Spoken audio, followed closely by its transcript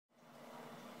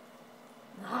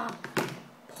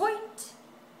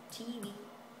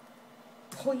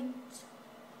point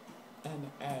and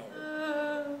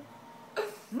O.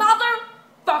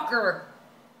 Motherfucker!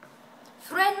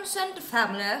 Friends and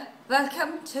family,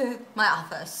 welcome to my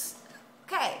office.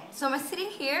 Okay, so I'm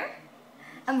sitting here,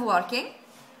 I'm working,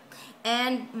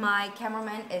 and my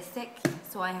cameraman is sick,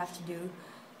 so I have to do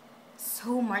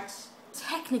so much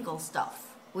technical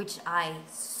stuff, which I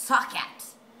suck at.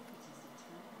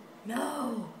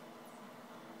 No.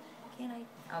 Can I?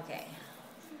 Okay.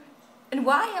 And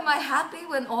why am I happy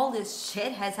when all this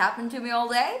shit has happened to me all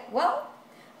day? Well,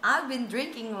 I've been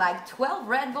drinking like 12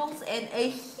 Red Bulls and a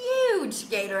huge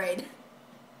Gatorade.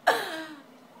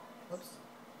 Whoops.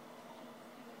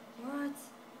 What?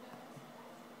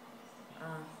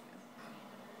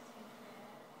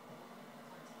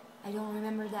 I don't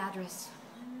remember the address.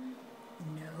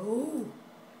 No,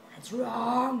 that's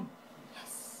wrong.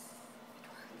 Yes, it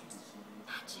works.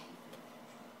 Magic.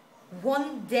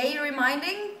 1 day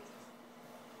reminding?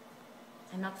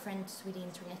 I'm not friends with the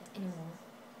internet anymore.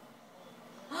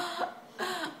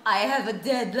 I have a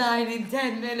deadline in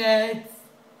 10 minutes.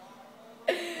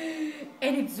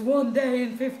 And it's 1 day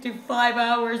and 55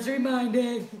 hours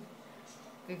reminding.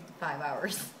 55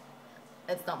 hours.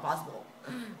 That's not possible.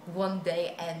 1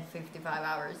 day and 55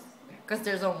 hours. Because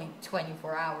there's only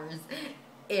 24 hours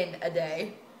in a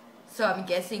day. So I'm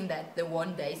guessing that the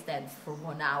 1 day stands for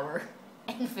 1 hour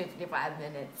and 55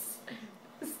 minutes.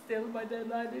 Still my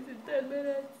deadline is in 10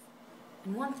 minutes.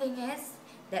 And one thing is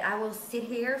that I will sit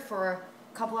here for a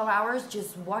couple of hours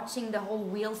just watching the whole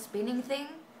wheel spinning thing.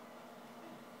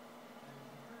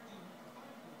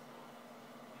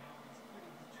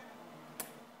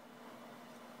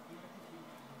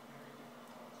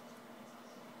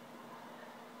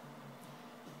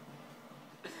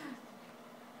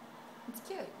 It's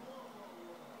cute.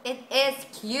 It is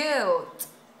cute.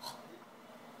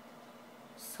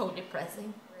 So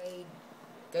depressing.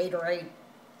 Gatorade.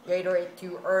 Gatorade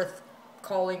to Earth.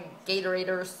 Calling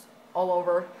Gatoraders all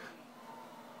over.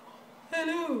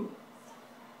 Hello.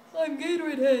 I'm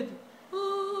Gatorade Head.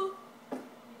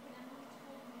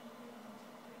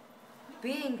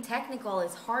 Being technical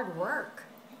is hard work.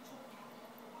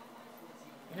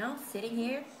 You know, sitting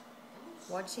here,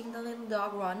 watching the little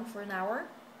dog run for an hour.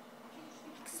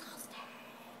 Exhausted.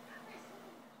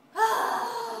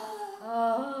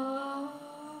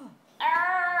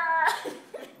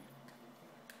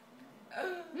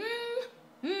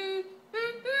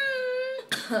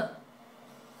 Fuck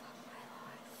my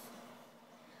life.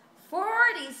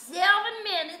 47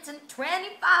 minutes and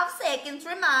 25 seconds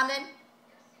reminding.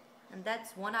 And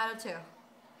that's 1 out of 2.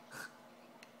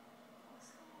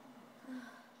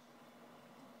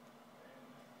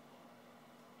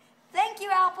 Thank you,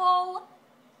 Apple.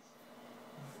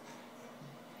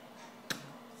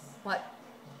 What?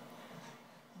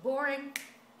 Boring.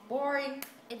 Boring.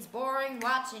 It's boring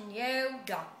watching you.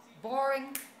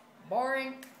 Boring.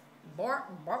 Boring.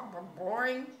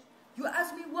 Boring. You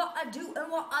ask me what I do and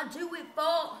what I do it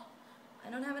for. I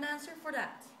don't have an answer for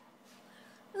that.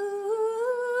 Ooh,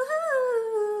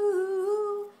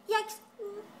 yikes.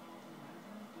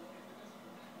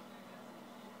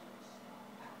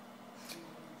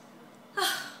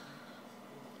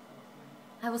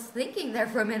 I was thinking there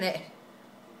for a minute.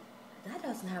 That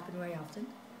doesn't happen very often.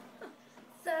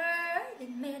 30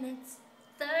 minutes.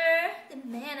 30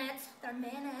 minutes, 30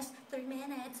 minutes, 30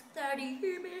 minutes, 30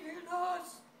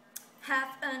 minutes.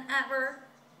 Half an hour,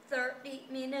 30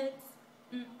 minutes.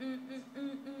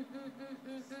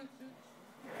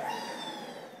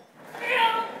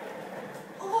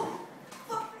 Oh,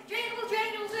 fuck, jangle,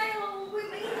 we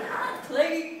made it out of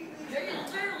play.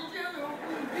 Jangle,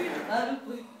 we made it out of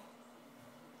play.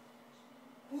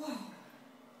 Whoa.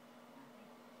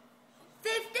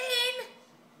 15.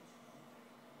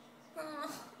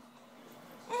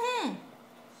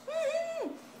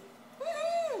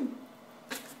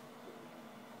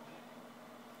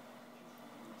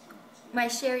 My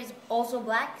hair is also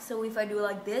black, so if I do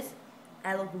like this,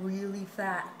 I look really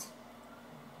fat.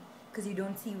 Because you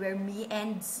don't see where me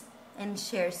ends and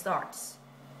Cher starts.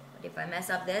 But if I mess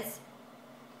up this,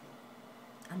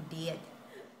 I'm dead.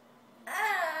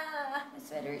 Ah, my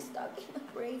sweater is stuck in my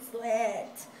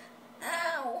bracelet.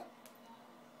 Ow.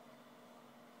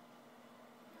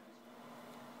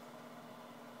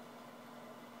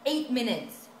 Eight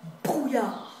minutes.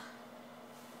 Booyah.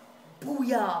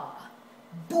 Booyah.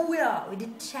 Booyah. With the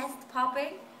chest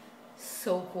popping.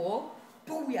 So cool.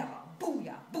 Booyah.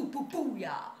 Booyah. Boo boo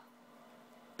booyah.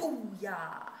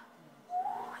 Booyah.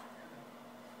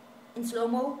 In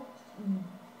slow-mo.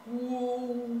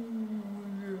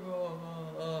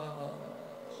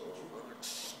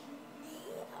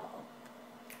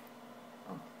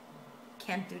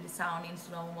 can't do the sound in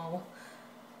slow-mo.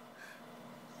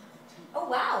 Oh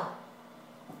wow!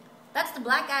 That's the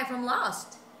black guy from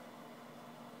Lost.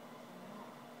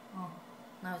 Oh,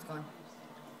 now it's gone.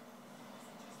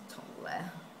 Totally.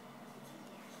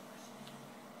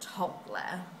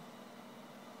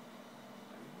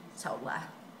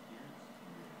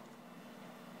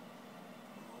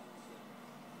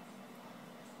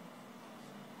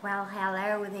 Well,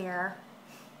 hello there.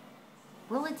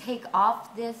 Will it take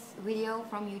off this video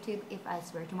from YouTube if I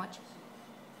swear too much?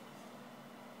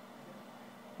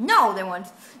 No, they won't.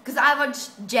 Because I watch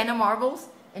Jenna Marbles,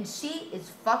 and she is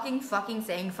fucking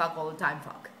saying fuck all the time,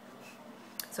 fuck.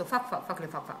 So fuck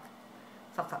it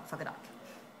up.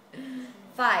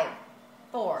 5,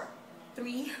 4,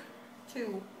 3,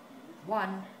 2,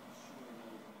 1.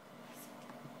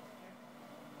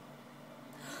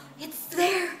 It's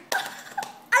there!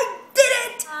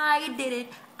 I did it!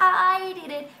 I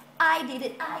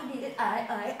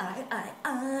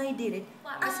did it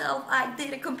by myself. I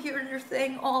did a computer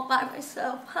thing all by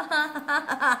myself.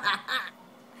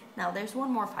 Now there's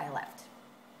one more file left.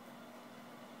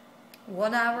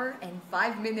 1 hour and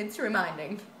 5 minutes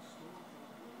reminding.